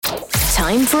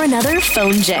Time for another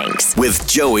Phone Jenks. With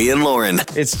Joey and Lauren.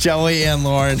 It's Joey and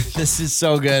Lauren. This is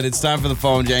so good. It's time for the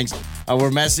Phone Jenks.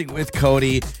 We're messing with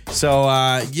Cody.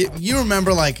 So you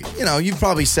remember, you've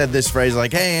probably said this phrase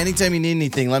like, hey, anytime you need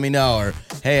anything, let me know. Or,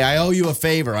 hey, I owe you a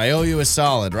favor. I owe you a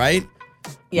solid, right?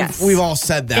 Yes. We've all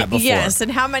said that before. Yes, and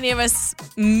how many of us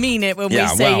mean it when we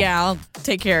say, I'll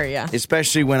take care of you?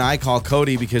 Especially when I call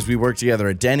Cody because we worked together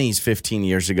at Denny's 15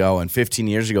 years ago. And 15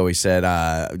 years ago, he said,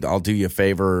 I'll do you a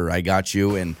favor. I got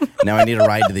you. And now I need a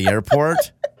ride to the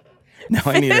airport. Now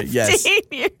I need it. Yes.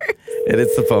 15 years. And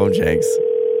it's the Phone Jenks.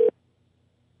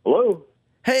 Hello.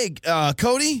 Hey,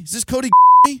 Cody? Is this Cody?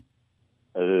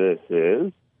 This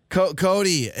is.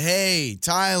 Cody. Hey,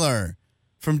 Tyler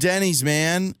from Denny's,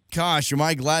 man. Gosh, am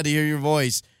I glad to hear your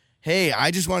voice. Hey,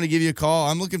 I just wanted to give you a call.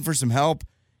 I'm looking for some help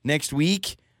next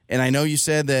week, and I know you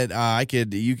said that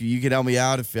you could help me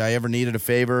out if I ever needed a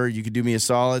favor. You could do me a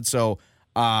solid. So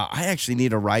I actually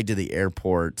need a ride to the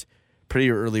airport,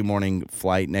 pretty early morning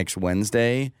flight next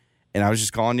Wednesday, and I was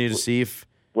just calling you to see if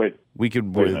we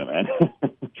could. Wait a minute, man.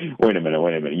 Wait a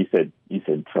minute. You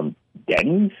said from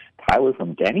Denny's? Tyler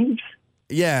from Denny's?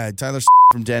 Yeah, Tyler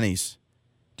from Denny's.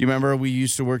 Do you remember we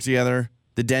used to work together?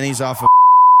 The Denny's off of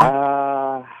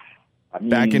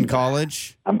back in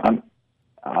college?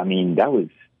 That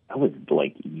was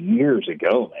like years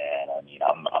ago, man. I mean,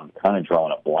 I'm kind of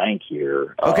drawing a blank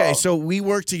here. Okay, so we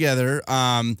worked together.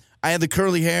 I had the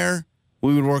curly hair.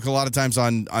 We would work a lot of times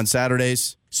on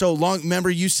Saturdays. So long. Remember,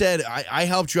 you said I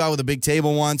helped you out with a big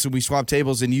table once, and we swapped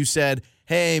tables, and you said,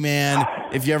 hey, man,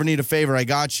 if you ever need a favor, I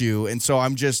got you. And so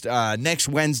I'm just next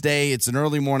Wednesday, it's an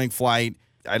early morning flight.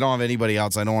 I don't have anybody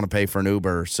else. I don't want to pay for an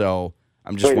Uber, so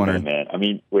I'm just wondering. Wait a minute,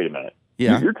 man. Wait a minute.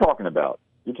 Yeah. You're talking about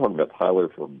Tyler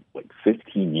from like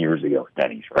 15 years ago,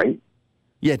 Denny's, right?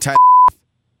 Yeah, Tyler.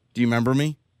 Do you remember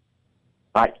me?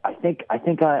 I think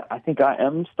I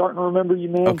am starting to remember you,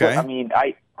 man. Okay. But, I mean,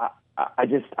 I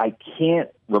can't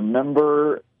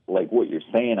remember like what you're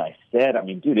saying. I said, I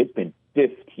mean, dude, it's been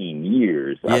 15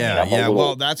 years.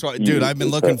 Well, that's why, dude, I've been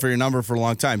looking for your number for a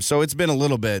long time. So it's been a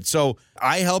little bit. So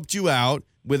I helped you out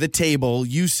with a table.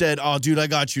 You said, oh, dude, I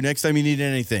got you next time you need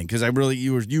anything. Because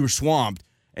you were swamped.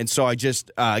 And so I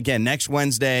just, again, next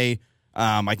Wednesday,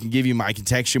 I can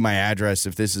text you my address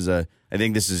if I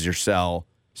think this is your cell.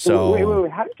 So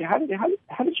wait. How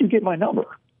did you get my number?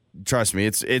 Trust me,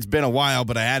 it's been a while,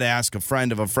 but I had to ask a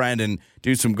friend of a friend and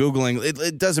do some Googling.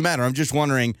 It doesn't matter. I'm just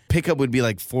wondering, pickup would be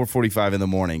like 4:45 in the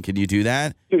morning. Can you do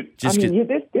that? Dude, this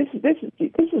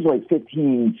is like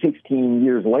 15, 16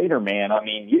 years later, man. I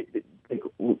mean,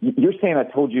 you're saying I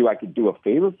told you I could do a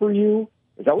favor for you?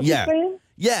 Is that what you're saying?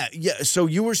 Yeah. So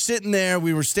you were sitting there.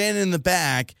 We were standing in the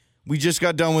back. We just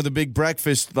got done with a big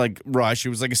breakfast rush. It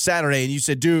was like a Saturday, and you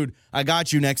said, dude, I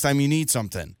got you next time you need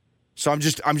something. So I'm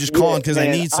just calling because I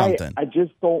need something. I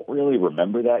just don't really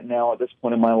remember that now at this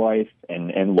point in my life.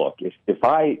 And look, if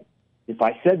I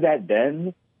said that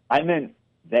then, I meant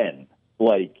then.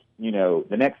 Like,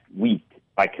 the next week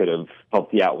I could have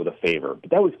helped you out with a favor.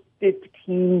 But that was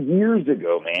 15 years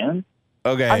ago, man.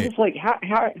 Okay. I'm just like,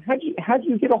 how'd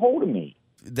you get a hold of me?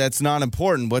 That's not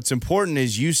important. What's important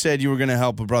is you said you were going to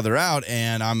help a brother out,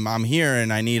 and I'm here,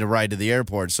 and I need a ride to the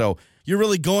airport. So you're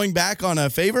really going back on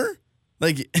a favor?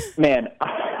 Like, man,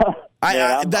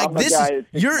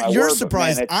 you're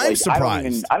surprised. Man, I'm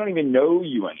surprised. I don't even know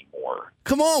you anymore.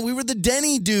 Come on, we were the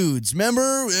Denny dudes.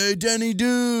 Remember, Denny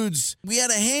dudes? We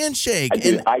had a handshake.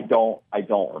 I don't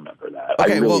remember that.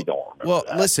 Okay, I really don't remember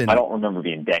that. Listen, I don't remember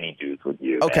being Denny dudes with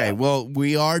you. Okay, man. well,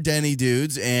 we are Denny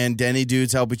dudes, and Denny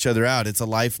dudes help each other out. It's a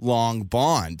lifelong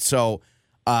bond. So.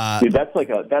 Dude, that's like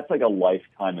a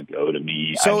lifetime ago to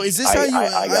me. So is this how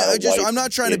you? I'm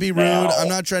not trying to be rude. I'm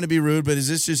not trying to be rude, but is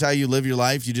this just how you live your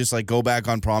life? You just go back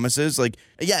on promises?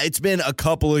 It's been a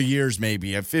couple of years,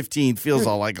 maybe. At 15 feels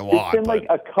like a lot. It's been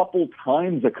a couple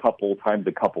times a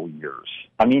couple years.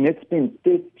 I mean, it's been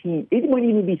 15. It might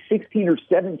even be 16 or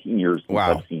 17 years since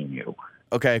I've seen you.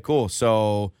 Okay, cool.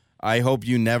 So I hope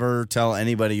you never tell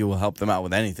anybody you will help them out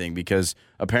with anything because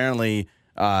apparently.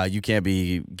 You can't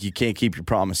keep your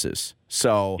promises.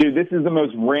 So, dude, this is the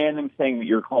most random thing that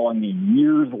you're calling me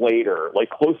years later, like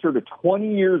closer to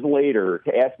 20 years later,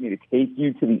 to ask me to take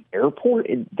you to the airport.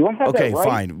 Do I have that right? Okay,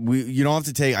 fine. You don't have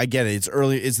to take. I get it. It's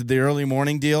early. It's the early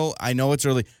morning deal. I know it's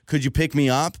early. Could you pick me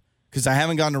up? Because I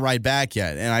haven't gotten a ride back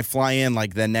yet, and I fly in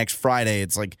the next Friday.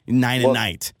 It's 9 at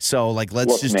night. So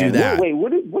let's just do that. Wait,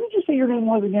 what did you say your name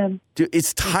was again? Dude,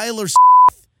 it's Tyler.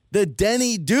 The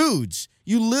Denny dudes.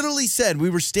 You literally said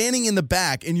we were standing in the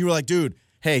back, and you were like, dude,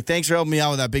 hey, thanks for helping me out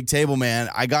with that big table, man.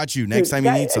 I got you next time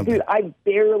you need something. Dude, I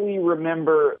barely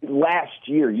remember last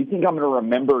year. You think I'm going to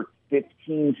remember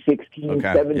 15, 16,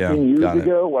 17 years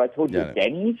ago when I told you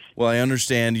Denny's. Well, I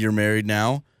understand you're married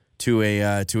now to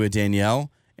a Danielle,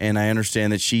 and I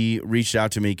understand that she reached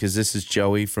out to me because this is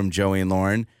Joey from Joey and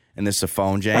Lauren, and this is a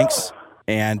phone, Jenks.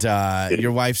 And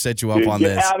your wife set you up on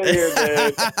get this. Out of here,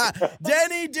 man.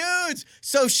 Denny, dudes.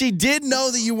 So she did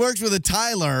know that you worked with a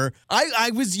Tyler.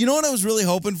 I was, you know what I was really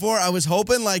hoping for? I was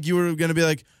hoping like you were going to be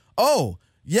like, oh,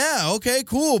 yeah, okay,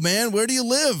 cool, man. Where do you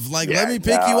live? Like, let me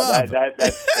pick you up.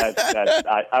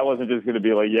 I wasn't just going to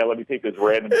be like, yeah, let me take this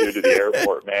random dude to the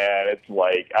airport, man. It's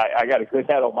like, I got a good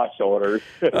head on my shoulders.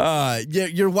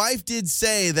 Your wife did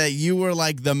say that you were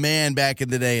like the man back in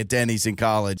the day at Denny's in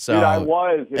college. So. Dude, I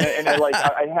was. And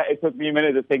it took me a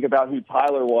minute to think about who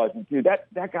Tyler was. And, dude,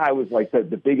 that guy was like the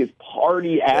biggest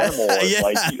party animal. Yeah,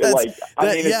 it's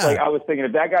like I was thinking,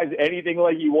 if that guy's anything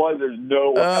like he was, there's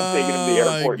no way I'm taking him to the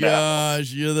airport now. Gosh.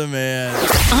 You're the man.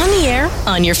 On the air,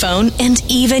 on your phone, and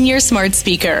even your smart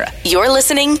speaker. You're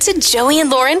listening to Joey and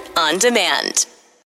Lauren On Demand.